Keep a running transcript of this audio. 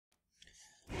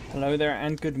Hello there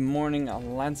and good morning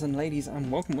lads and ladies, and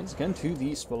welcome once again to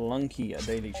the Spelunky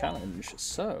Daily Challenge.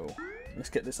 So, let's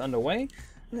get this underway and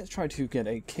let's try to get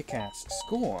a kick-ass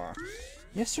score.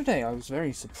 Yesterday I was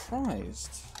very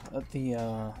surprised at the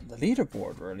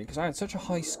leaderboard really, because I had such a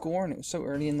high score and it was so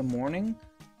early in the morning.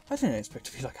 I didn't expect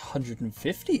to be like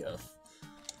 150th.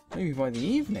 Maybe by the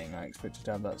evening I expected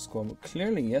to have that score, but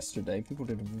clearly yesterday people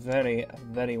did very,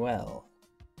 very well.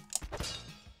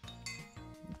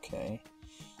 Okay.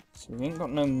 So we ain't got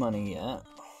no money yet.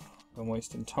 Been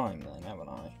wasting time then, haven't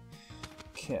I?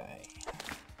 Okay.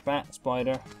 Bat,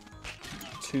 spider.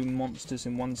 2 monsters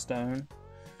in 1 stone.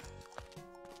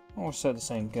 Or so the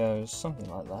saying goes. Something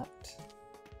like that.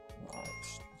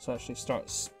 Right. Let's actually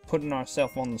start putting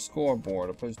ourselves on the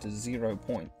scoreboard opposed to 0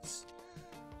 points.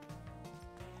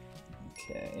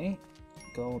 Okay.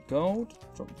 Gold, gold.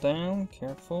 Drop down.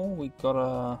 Careful. We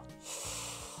gotta...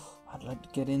 I'd like to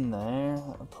get in there.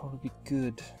 That would probably be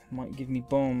good. Might give me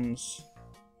bombs.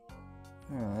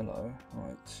 Oh, hello.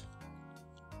 Right.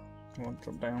 Come on,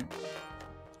 drop down.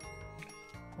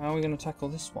 How are we going to tackle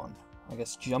this one? I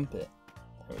guess jump it.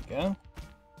 There we go.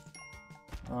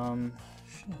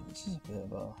 Shit, this is a bit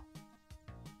of a...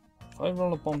 If I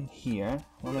roll a bomb here,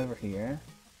 run over here.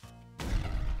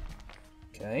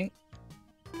 Okay.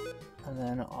 And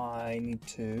then I need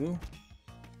to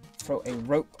throw a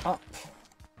rope up.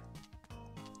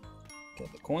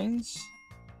 Get the coins.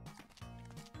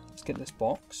 Let's get this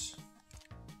box.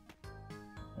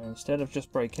 And instead of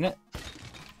just breaking it,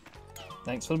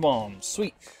 thanks for the bombs.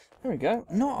 Sweet. There we go.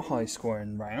 Not a high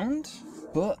scoring round,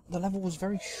 but the level was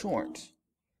very short.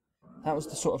 That was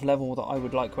the sort of level that I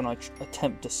would like when I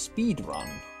attempt a speed run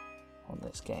on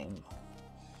this game.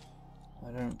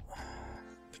 I don't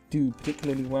do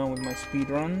particularly well with my speed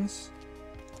runs,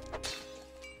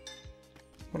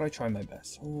 but I try my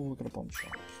best. Oh, we got a bomb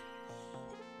shop.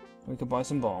 We could buy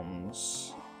some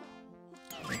bombs.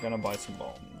 We're gonna buy some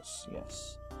bombs,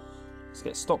 yes. Let's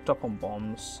get stocked up on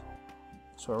bombs.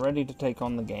 So we're ready to take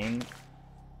on the game.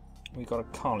 We got a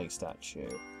Kali statue.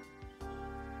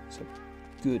 It's a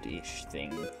good-ish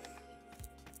thing.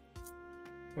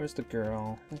 Where's the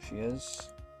girl? There she is.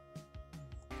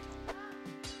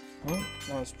 Oh,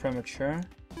 that was premature.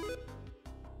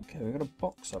 Okay, we got a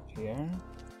box up here.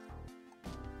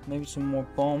 Maybe some more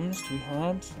bombs we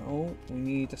had. Oh, we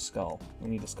need a skull. We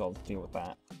need a skull to deal with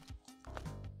that.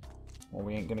 Or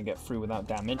we ain't gonna get through without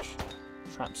damage.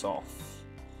 Traps off.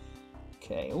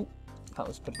 Okay, oh, that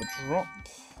was a bit of a drop.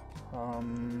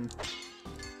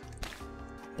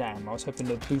 Damn, I was hoping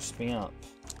to boost me up.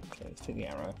 Okay, let's take the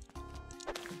arrow.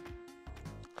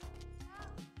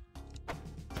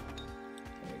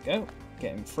 There we go.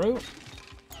 Get him through.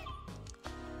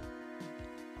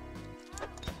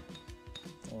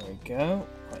 There we go.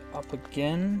 Right, up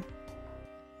again.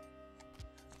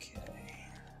 Okay.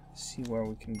 Let's see where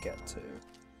we can get to.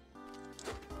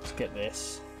 Let's get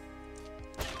this.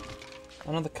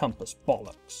 Another compass.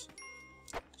 Bollocks.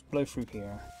 Let's blow through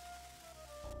here.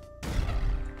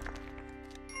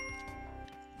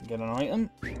 Get an item.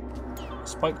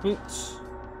 Spike boots.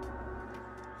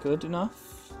 Good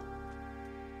enough.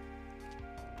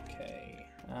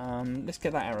 Let's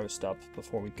get that arrow stub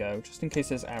before we go, just in case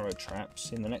there's arrow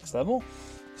traps in the next level,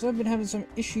 because I've been having some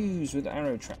issues with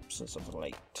arrow traps as of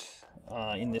late.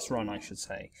 In this run, I should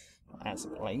say. As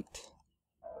of late.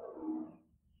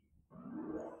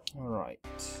 Alright.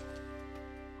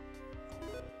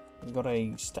 We've got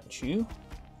a statue.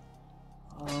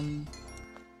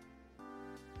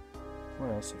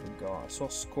 Where else have we got? I saw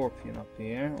a scorpion up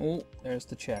here. Oh, there's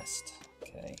the chest.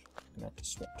 Okay, I'm gonna have to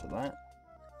swap to that.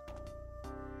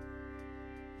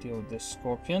 Deal with this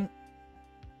scorpion.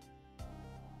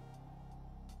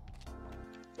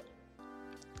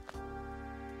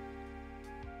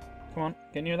 Come on,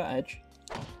 get near that edge.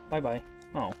 Bye bye.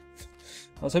 Oh.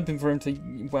 I was hoping for him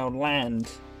to, well, land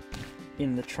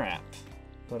in the trap.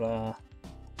 But,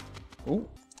 oh.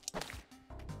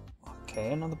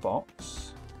 Okay, another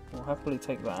box. We'll happily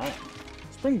take that.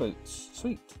 Spring boots.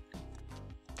 Sweet.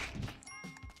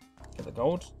 Get the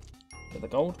gold. Get the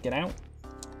gold. Get out.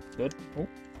 Good. Oh.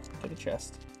 Get a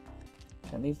chest.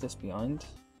 Can't leave this behind.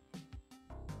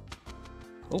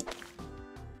 Oh.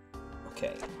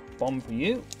 Okay. Bomb for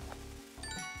you.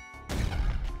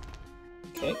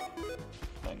 Okay.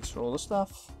 Thanks for all the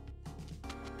stuff.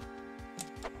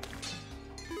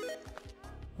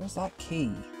 Where's that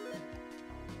key?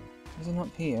 Isn't it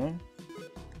up here?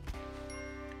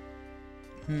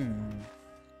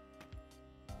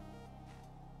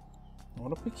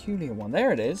 What a peculiar one.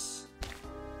 There it is.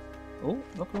 Oh,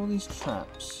 look at all these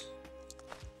traps.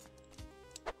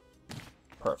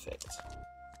 Perfect.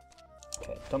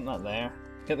 Okay, dump that there.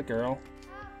 Get the girl.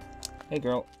 Hey,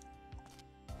 girl.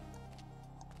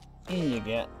 In you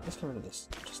get. Let's get rid of this,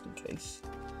 just in case.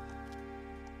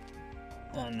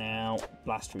 And now,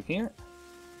 blast through here.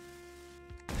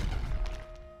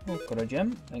 Oh, got a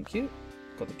gem. Thank you.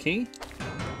 Got the key.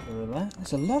 Get rid of that.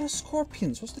 There's a lot of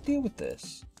scorpions. What's the deal with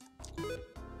this?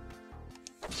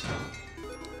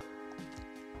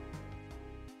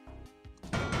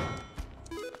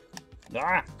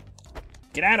 Ah!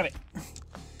 Get out of it! I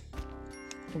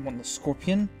don't want the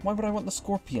scorpion. Why would I want the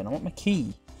scorpion? I want my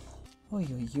key. Oi,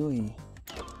 oi, oi.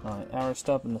 Alright, arrow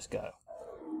stub and let's go.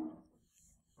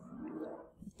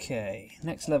 Okay,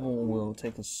 next level will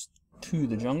take us to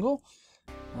the jungle.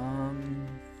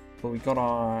 But we got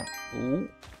our... Ooh.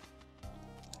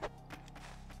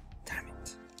 Damn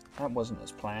it. That wasn't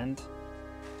as planned.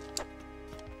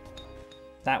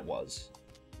 That was.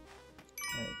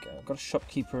 There we go. I've got a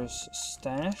shopkeeper's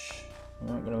stash. I'm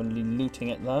not going to be looting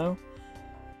it though.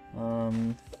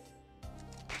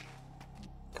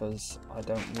 Because I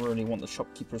don't really want the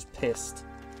shopkeepers pissed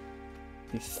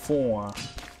before.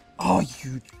 Oh,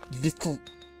 you little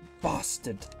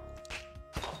bastard!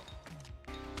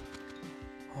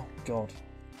 Oh god.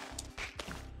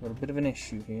 Got a bit of an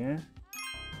issue here.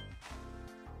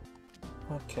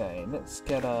 Okay, let's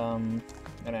get an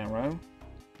arrow.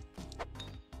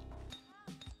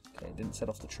 Okay, didn't set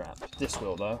off the trap. This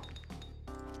will though.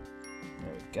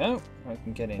 There we go. I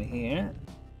can get in here.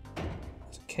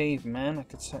 There's a caveman I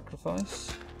could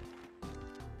sacrifice.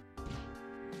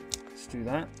 Let's do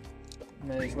that.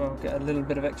 May as well get a little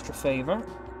bit of extra favour.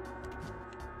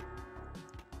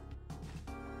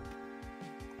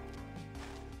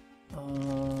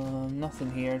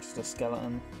 Nothing here, just a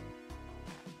skeleton.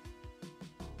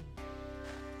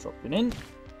 Drop it in.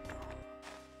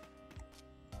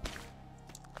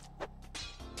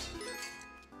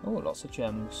 Oh, lots of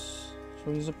gems. Should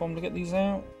we use a bomb to get these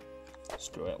out?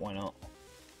 Screw it, why not?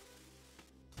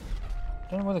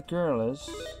 Don't know where the girl is.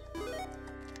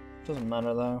 Doesn't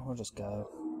matter though, we'll just go.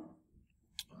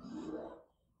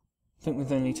 I think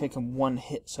we've only taken one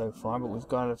hit so far, but we've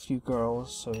got a few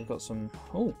girls, so we've got some...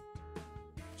 Oh!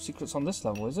 Secrets on this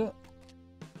level, is it?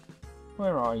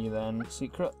 Where are you then,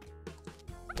 secret?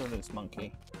 There it is,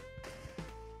 monkey.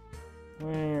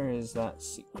 Where is that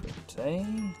secret, eh?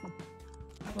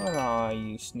 Where are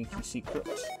you, sneaky secret?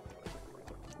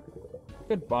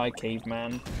 Goodbye,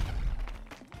 caveman.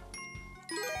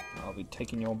 I'll be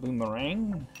taking your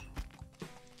boomerang.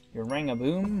 Your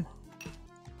rang-a-boom.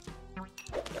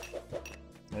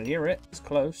 I hear it. It's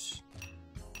close.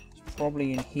 It's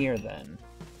probably in here then.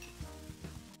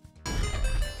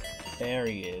 There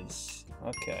he is.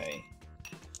 Okay.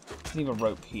 Leave a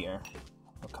rope here.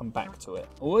 I'll come back to it.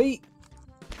 Oi!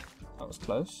 That was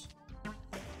close.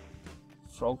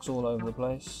 Frogs all over the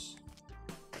place.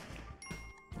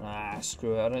 Ah,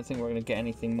 screw it. I don't think we're going to get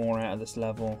anything more out of this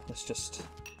level. Let's just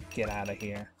get out of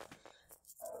here.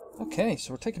 Okay,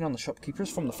 so we're taking on the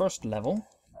shopkeepers from the first level.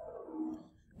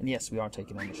 And yes, we are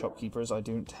taking on the shopkeepers. I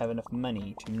don't have enough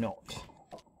money to not.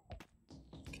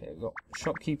 Okay, we've got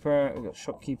shopkeeper,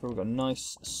 we've got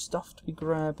nice stuff to be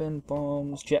grabbing.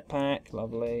 Bombs, jetpack,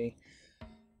 lovely.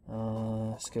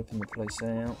 Scoping the place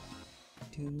out.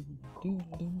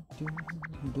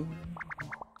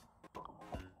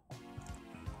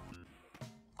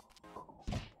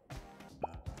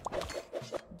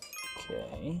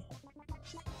 Okay.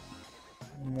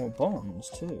 More bombs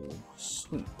too.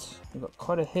 Sweet. We've got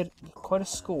quite a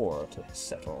score to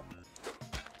settle.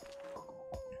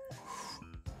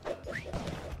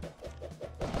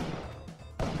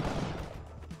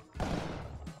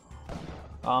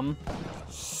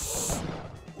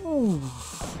 Ooh.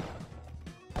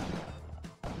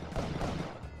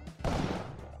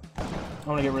 I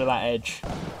want to get rid of that edge.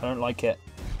 I don't like it.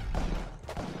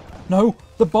 No!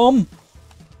 The bomb!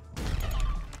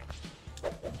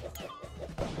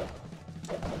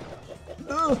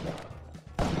 Ugh.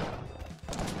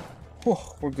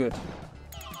 Oh, we're good.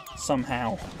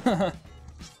 Somehow.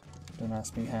 Don't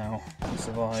ask me how. We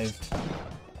survived.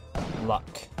 Luck.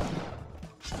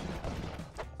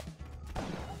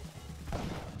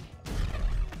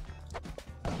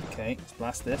 Okay, let's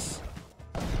blast this.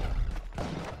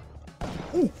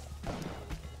 Ooh.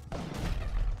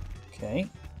 Okay,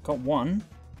 got one.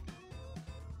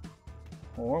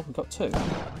 Or we got two.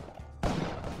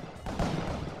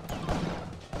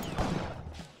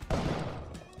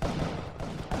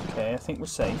 Okay, I think we're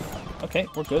safe. Okay,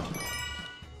 we're good.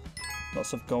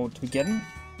 Lots of gold to be getting.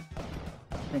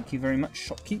 Thank you very much,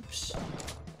 shopkeepers.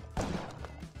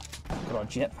 Got our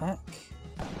jetpack.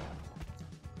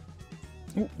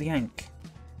 Oh, the Yank.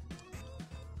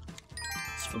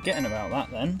 Just forgetting about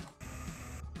that then.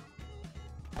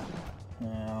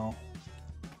 Now...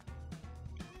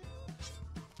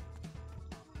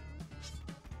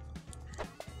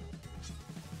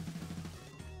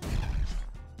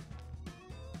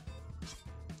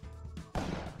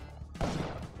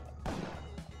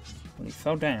 Well, he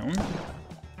fell down.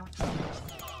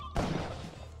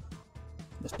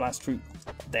 Let's blast through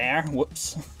there.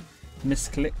 Whoops.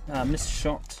 Misclick. Missed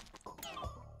shot.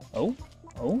 Oh.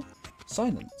 Oh.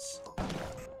 Silence.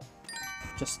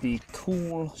 Just the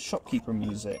cool shopkeeper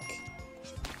music.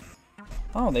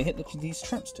 Oh, they hit these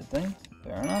traps, did they?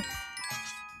 Fair enough.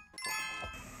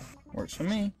 Works for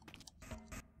me.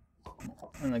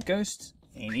 And the ghost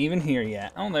ain't even here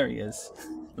yet. Oh, there he is.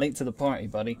 Late to the party,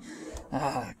 buddy.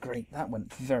 Ah, great. That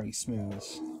went very smooth.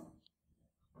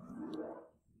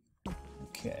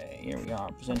 Okay, here we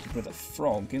are, presented with a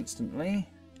frog instantly.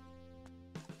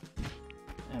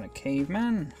 And a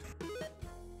caveman.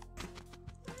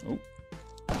 Oh.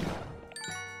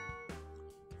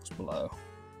 What's below?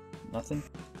 Nothing?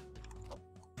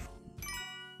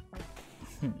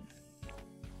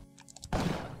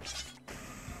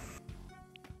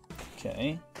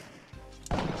 Okay.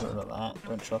 Get rid of that.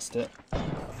 Don't trust it.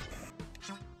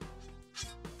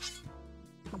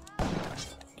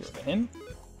 Get rid of him.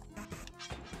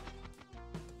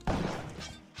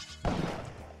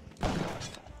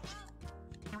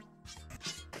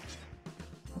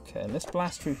 Okay, let's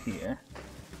blast through here.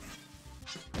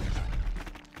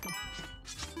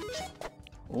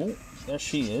 Oh, there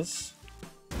she is.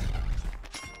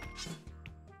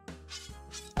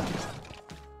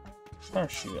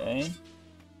 Parachute, eh?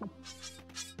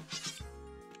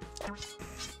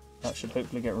 That should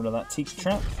hopefully get rid of that tiki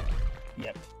trap.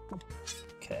 Yep.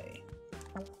 Okay.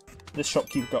 This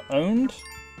shopkeeper got owned.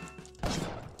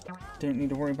 Don't need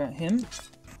to worry about him.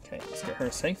 Okay, let's get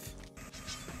her safe.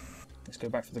 Let's go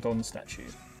back for the golden statue.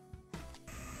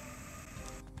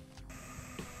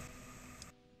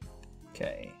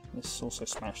 Okay, let's also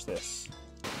smash this.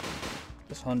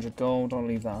 This 100 gold, I'll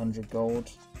leave that 100 gold.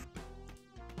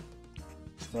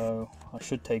 So, I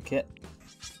should take it.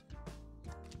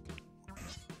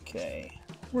 Okay,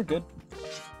 we're good.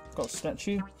 Got a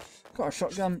statue, got a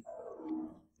shotgun,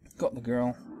 got the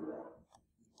girl,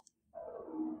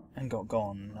 and got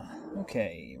gone.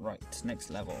 Okay, right, next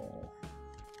level.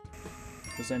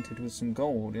 Presented with some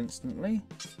gold instantly.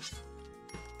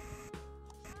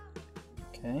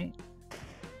 Okay.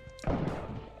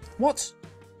 What?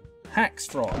 Hacks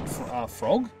frog.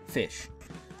 Frog? Fish.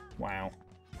 Wow.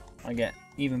 I get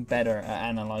even better at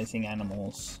analysing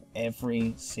animals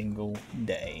every single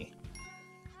day.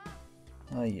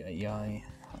 Ay ay ay.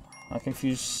 I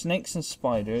confuse snakes and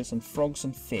spiders and frogs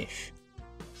and fish.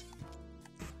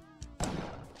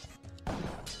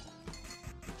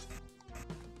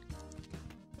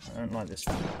 I don't like this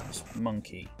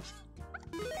monkey.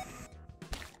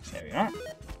 There we are.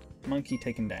 Monkey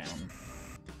taken down.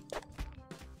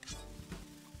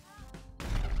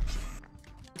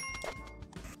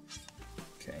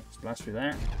 Okay, let's blast through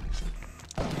there.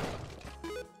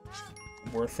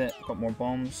 Worth it. Got more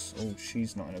bombs. Oh,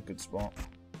 she's not in a good spot.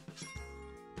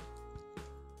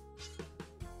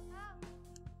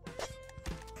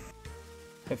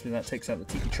 Hopefully that takes out the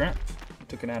tiki trap. I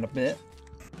took it out a bit.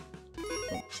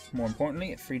 But more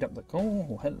importantly, it freed up the...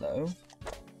 Oh, hello.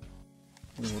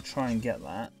 We will try and get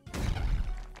that.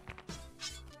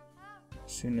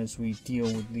 As soon as we deal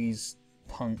with these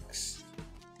punks.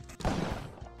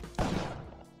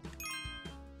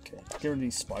 Okay, get rid of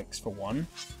these spikes for one.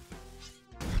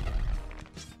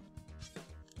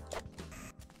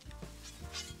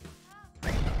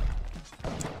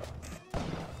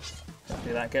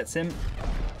 Hopefully that gets him.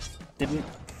 Didn't.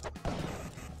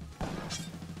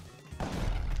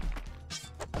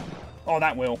 Oh,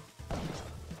 that will.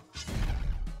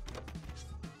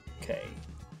 Okay.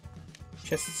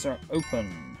 Chests are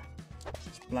open.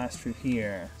 Let's blast through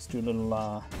here. Let's do a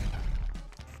little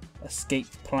escape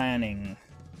planning.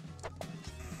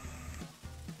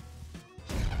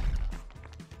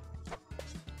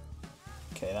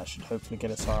 Okay, that should hopefully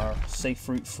get us our safe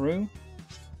route through.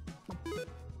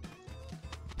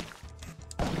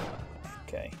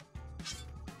 Okay.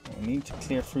 Well, we need to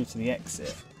clear through to the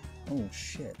exit. Oh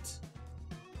shit.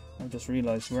 I just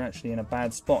realised we're actually in a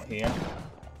bad spot here.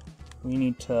 We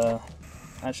need to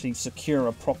actually secure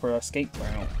a proper escape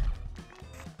route.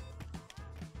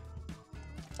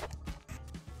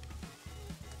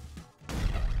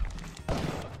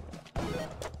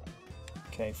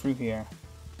 Okay, through here.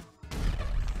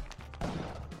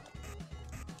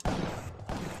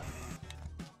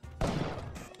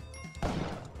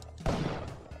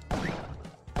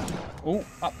 Oh,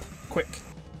 up, quick.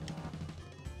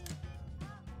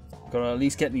 Gotta at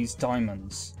least get these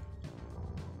diamonds.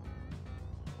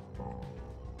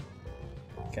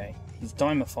 Okay, he's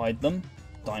dimified them.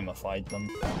 Dimified them.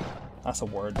 That's a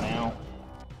word now.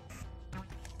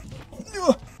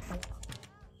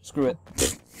 Screw it.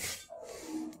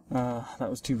 That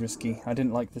was too risky. I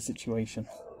didn't like the situation.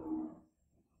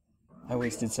 I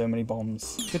wasted so many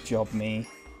bombs. Good job, me.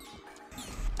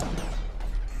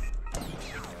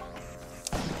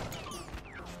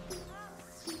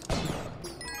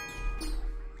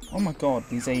 Oh my god,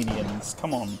 these aliens.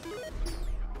 Come on.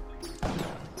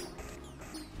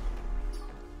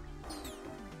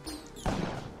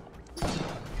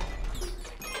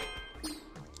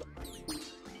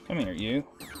 Come here, you.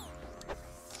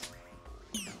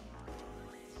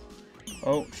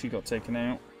 Oh, she got taken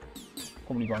out.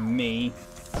 Probably by me.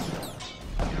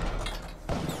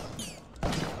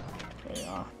 There we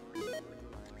are.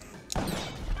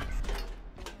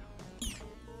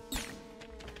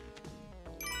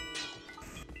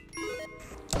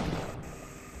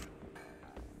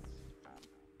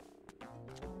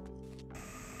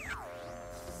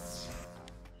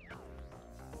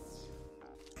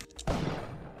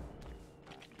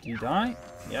 Did you die?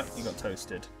 Yep, you got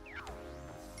toasted.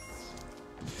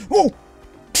 Whoa!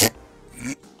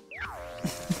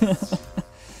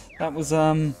 That was,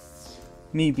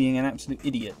 me being an absolute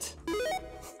idiot.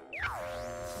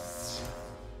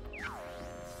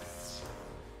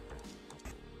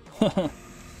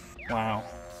 Wow.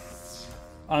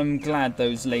 I'm glad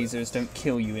those lasers don't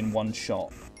kill you in one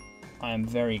shot. I am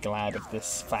very glad of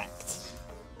this fact.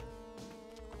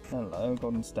 Hello,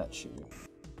 golden statue.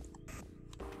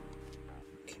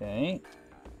 Okay.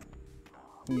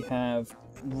 We have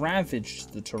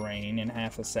ravaged the terrain in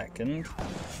half a second.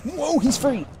 Whoa, he's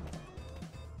free!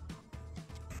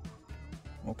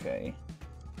 Okay.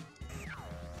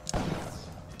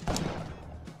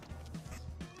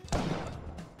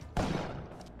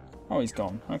 Oh, he's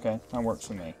gone. Okay, that works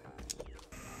for me.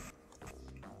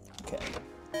 Okay.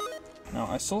 Now,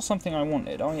 I saw something I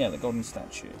wanted. Oh yeah, the golden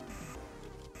statue.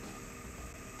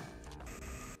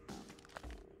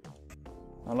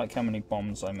 I like how many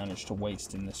bombs I managed to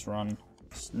waste in this run.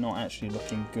 It's not actually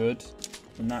looking good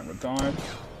in that regard.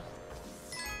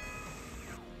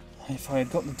 If I had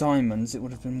got the diamonds, it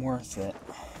would have been worth it.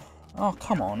 Oh,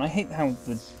 come on. I hate how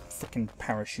the frickin'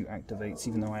 parachute activates,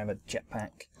 even though I have a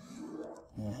jetpack.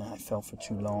 Yeah, I fell for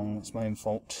too long. It's my own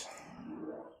fault.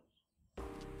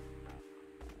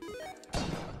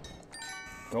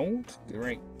 Gold?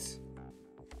 Great.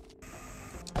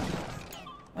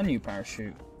 A new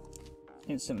parachute.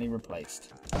 Instantly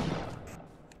replaced.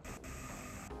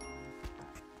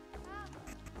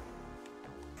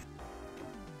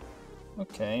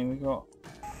 Okay, we got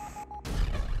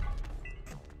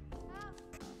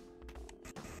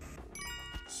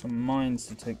some mines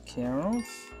to take care of.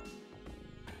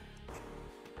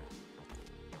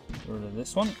 Get rid of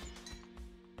this one.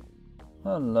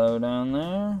 Hello down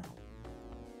there.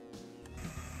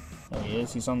 There he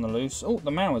is, he's on the loose. Oh,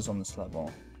 the Mauer's on this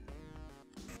level.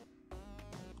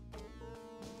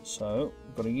 So,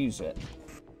 we've got to use it.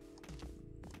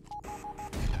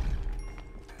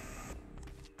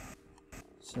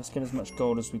 So let's get as much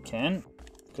gold as we can,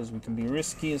 because we can be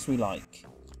risky as we like.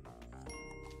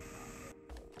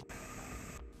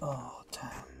 Oh, damn.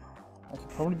 I could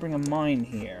probably bring a mine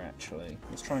here, actually.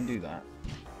 Let's try and do that.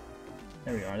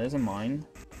 There we are, there's a mine.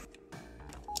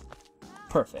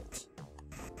 Perfect.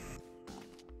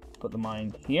 Put the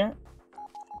mine here.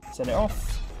 Set it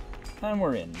off. And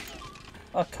we're in.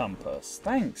 A compass.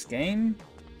 Thanks, game.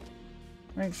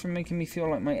 Thanks for making me feel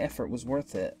like my effort was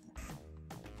worth it.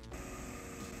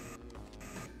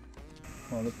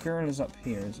 Well, the girl is up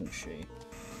here, isn't she?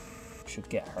 Should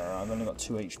get her. I've only got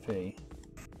 2 HP.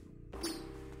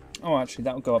 Oh, actually,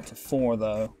 that would go up to 4,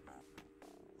 though.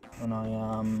 When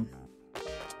I,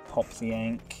 pop the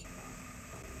Ankh.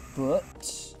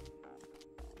 But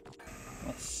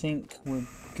I think we're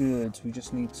good. We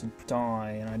just need to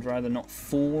die, and I'd rather not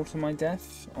fall to my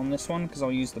death on this one because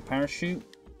I'll use the parachute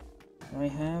I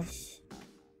have.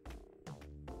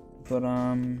 But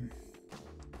I'm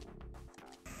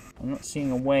not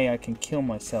seeing a way I can kill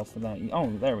myself without you. Oh,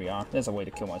 there we are. There's a way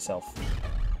to kill myself.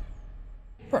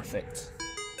 Perfect.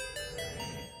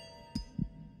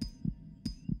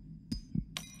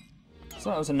 So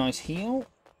that was a nice heal,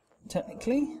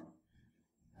 technically.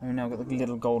 And we've now got the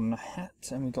little golden hat,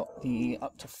 and we've got the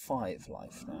up to 5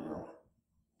 life now.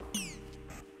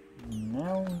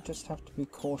 Now we just have to be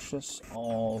cautious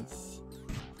of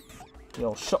the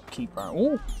old shopkeeper.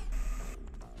 Ooh!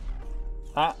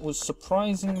 That was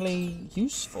surprisingly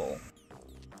useful.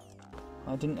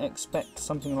 I didn't expect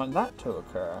something like that to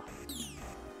occur.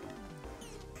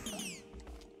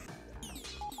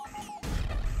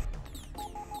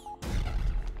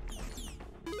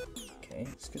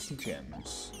 get some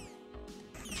gems.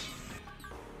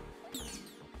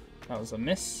 That was a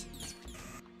miss.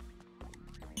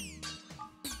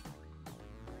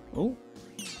 Oh.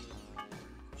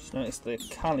 Just noticed the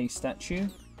Kali statue.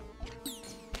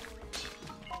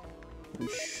 We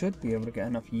should be able to get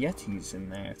enough Yetis in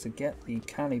there to get the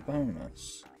Kali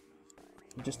bonus.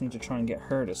 We just need to try and get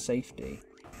her to safety.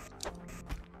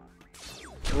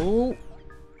 Oh,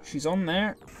 she's on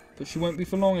there, but she won't be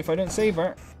for long if I don't save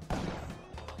her.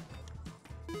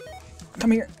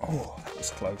 Come here. Oh, that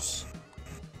was close.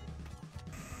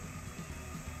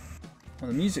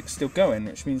 Well, the music's still going,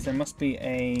 which means there must be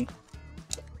a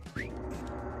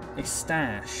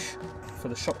stash for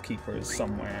the shopkeepers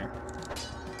somewhere.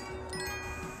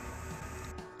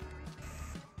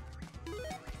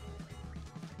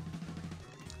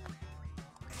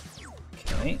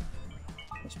 Okay.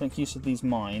 Let's make use of these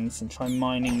mines and try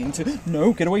mining into...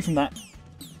 No, get away from that!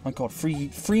 My god,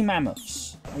 free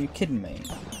mammoths. Are you kidding me?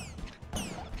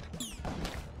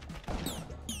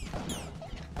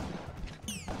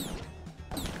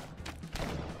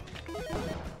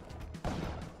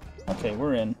 Okay,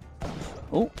 we're in.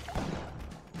 Oh.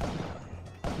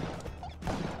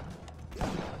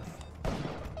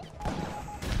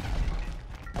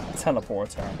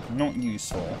 Teleporter, not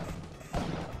useful.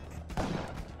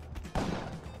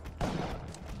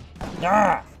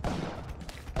 Ah!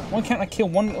 Why can't I kill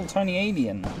one little tiny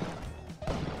alien?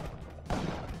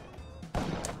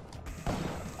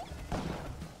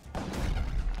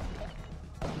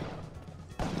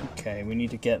 Okay, we need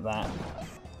to get that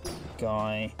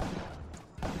guy.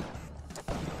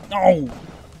 No!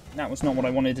 That was not what I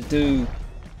wanted to do.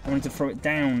 I wanted to throw it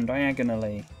down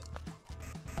diagonally.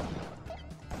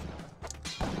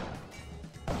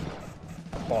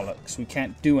 Bollocks, we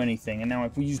can't do anything, and now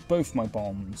I've used both my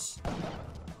bombs.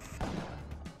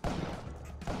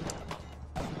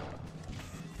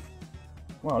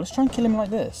 Wow, let's try and kill him like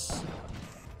this.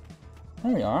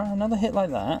 There we are, another hit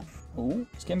like that. Oh,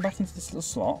 let's get him back into this little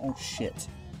slot. Oh shit.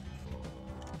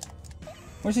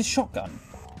 Where's his shotgun?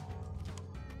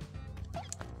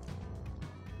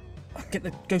 Get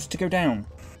the ghost to go down.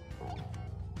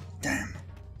 Damn.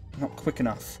 Not quick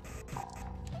enough.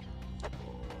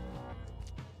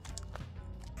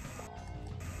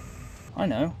 I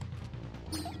know.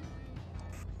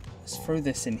 Let's throw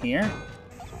this in here.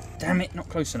 Damn it, not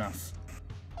close enough.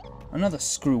 Another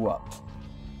screw up.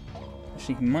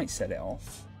 Actually, he might set it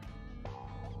off.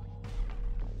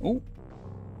 Oh.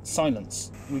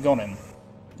 Silence. We got him.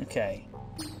 Okay.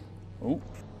 Oh.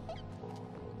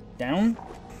 Down.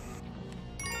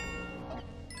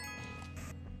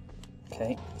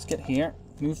 Okay, let's get here.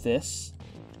 Move this.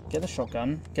 Get the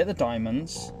shotgun. Get the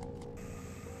diamonds.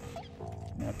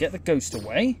 Now get the ghost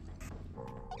away.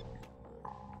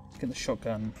 Let's get the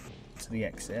shotgun to the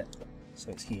exit. So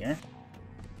it's here.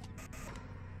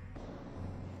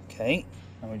 Okay.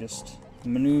 Now we just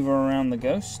maneuver around the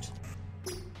ghost.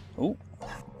 Oh,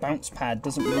 bounce pad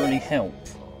doesn't really help.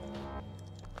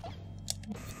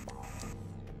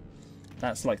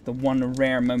 That's like the one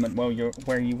rare moment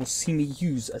where you will see me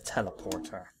use a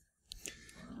teleporter.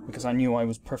 Because I knew I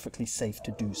was perfectly safe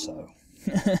to do so.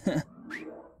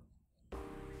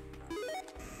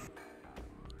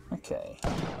 Okay.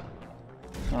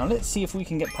 Now let's see if we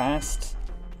can get past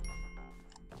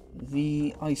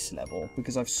the ice level.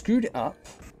 Because I've screwed it up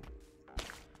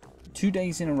 2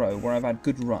 days in a row where I've had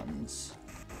good runs.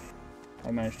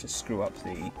 I managed to screw up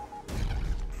the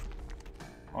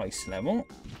ice level.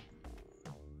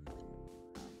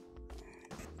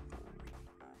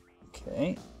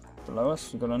 Okay, below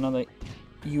us we've got another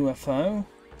UFO.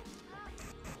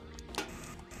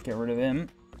 Get rid of him.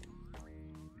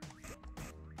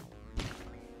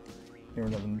 Get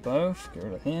rid of them both. Get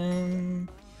rid of him.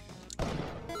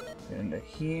 Get into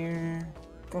here.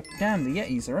 God damn, the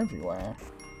Yetis are everywhere.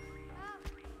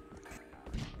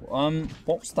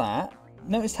 What was that?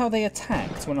 Noticed how they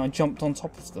attacked when I jumped on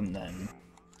top of them then.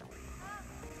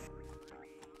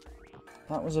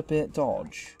 That was a bit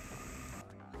dodge.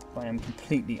 If I am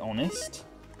completely honest.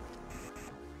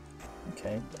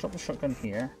 Okay, drop the shotgun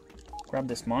here. Grab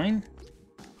this mine.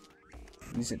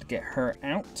 Use it to get her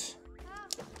out.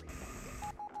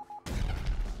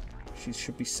 She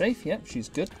should be safe. Yep, she's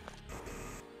good.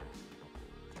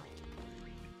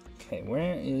 Okay,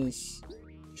 where is...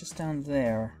 Just down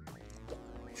there.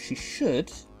 She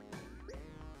should...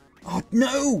 Oh,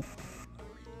 no!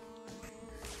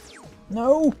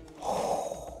 No!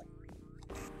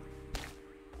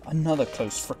 Another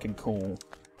close frickin' call.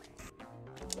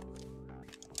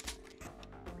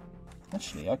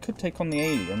 Actually, I could take on the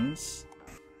aliens.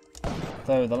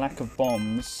 Though the lack of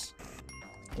bombs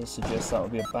Does suggest that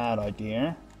would be a bad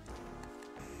idea.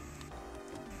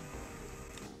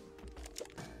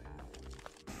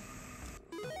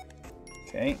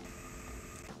 Okay.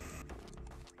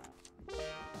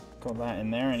 Got that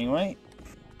in there anyway.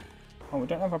 Oh, we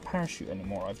don't have a parachute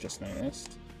anymore, I've just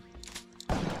noticed.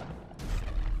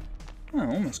 Oh,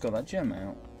 almost got that gem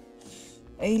out.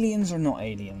 Aliens or not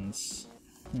aliens?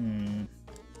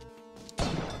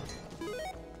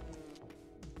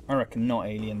 I reckon not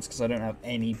aliens, because I don't have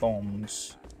any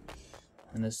bombs.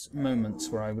 And there's moments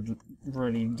where I would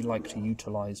really like to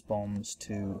utilise bombs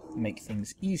to make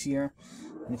things easier.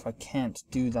 And if I can't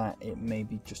do that, it may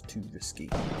be just too risky.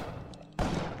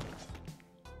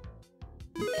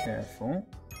 Be careful.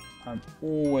 I'm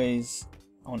always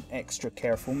on extra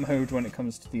careful mode when it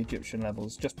comes to the Egyptian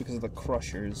levels, just because of the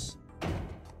crushers.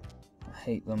 I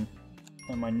hate them.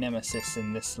 They're my nemesis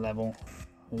in this level.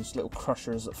 Those little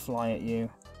crushers that fly at you.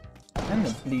 And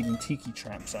the bleeding tiki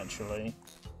traps, actually.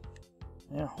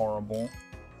 They're horrible.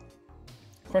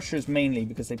 Crushers mainly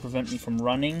because they prevent me from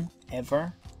running,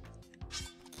 ever.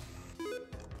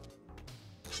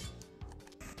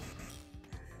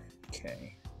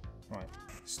 Okay. Right.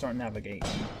 Start navigating.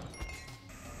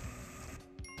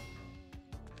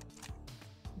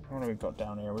 What do we got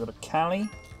down here? We've got a Cali.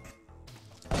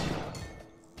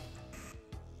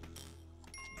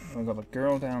 We've got a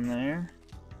girl down there.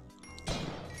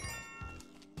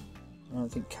 I don't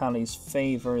think Cali's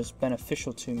favour is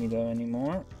beneficial to me though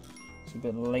anymore. It's a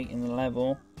bit late in the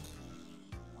level.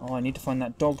 Oh, I need to find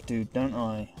that dog dude, don't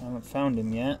I? I haven't found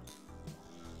him yet.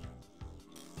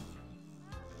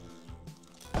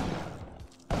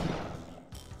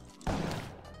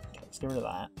 Okay, let's get rid of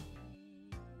that.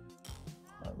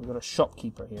 Right, we've got a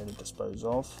shopkeeper here to dispose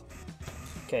of.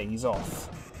 Okay, he's off.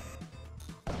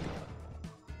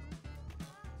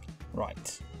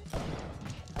 Right.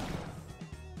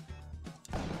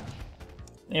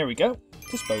 There we go.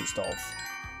 Disposed of.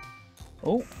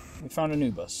 Oh, we found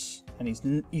Anubis. And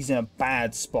he's in a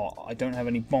bad spot. I don't have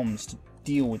any bombs to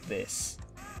deal with this.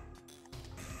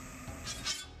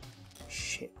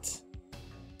 Shit.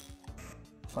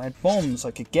 If I had bombs,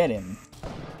 I could get him.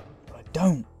 But I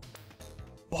don't.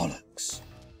 Bollocks.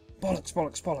 Bollocks,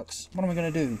 bollocks, bollocks. What am I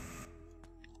going to do?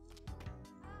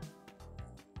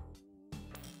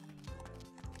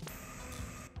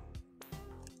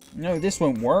 No, this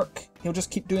won't work. He'll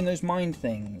just keep doing those mind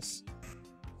things.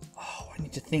 Oh, I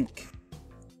need to think.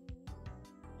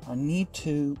 I need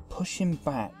to push him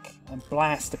back and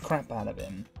blast the crap out of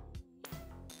him.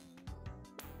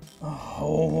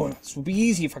 Oh, this would be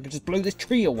easy if I could just blow this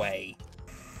tree away.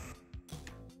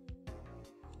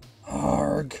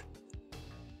 Arg.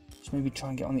 Just maybe try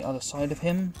and get on the other side of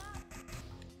him.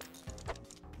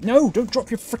 No, don't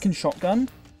drop your frickin' shotgun.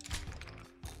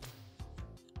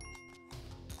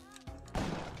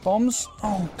 Bombs?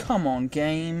 Oh, come on,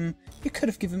 game. You could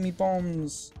have given me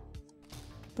bombs.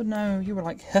 But no, you were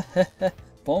like, ha ha ha.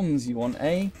 Bombs you want,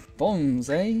 eh?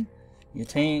 Bombs, eh? You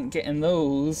ain't getting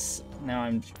those. Now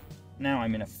I'm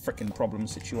in a frickin' problem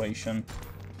situation.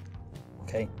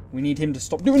 Okay, we need him to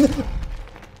stop doing that.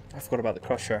 I forgot about the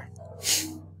crusher.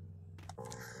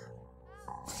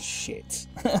 Shit.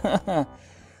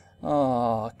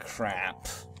 Oh, crap.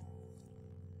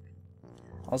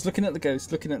 I was looking at the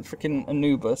ghost, looking at frickin'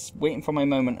 Anubis, waiting for my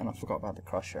moment, and I forgot about the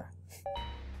crusher.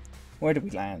 Where did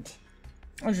we land?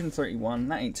 131,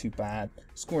 that ain't too bad.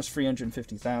 Score's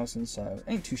 350,000, so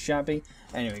ain't too shabby.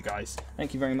 Anyway, guys,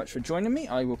 thank you very much for joining me.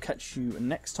 I will catch you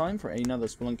next time for another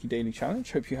Spelunky Daily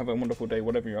Challenge. Hope you have a wonderful day,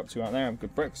 whatever you're up to out there. Have a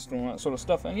good breakfast and all that sort of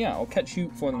stuff. And yeah, I'll catch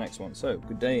you for the next one. So,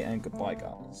 good day and goodbye,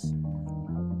 guys.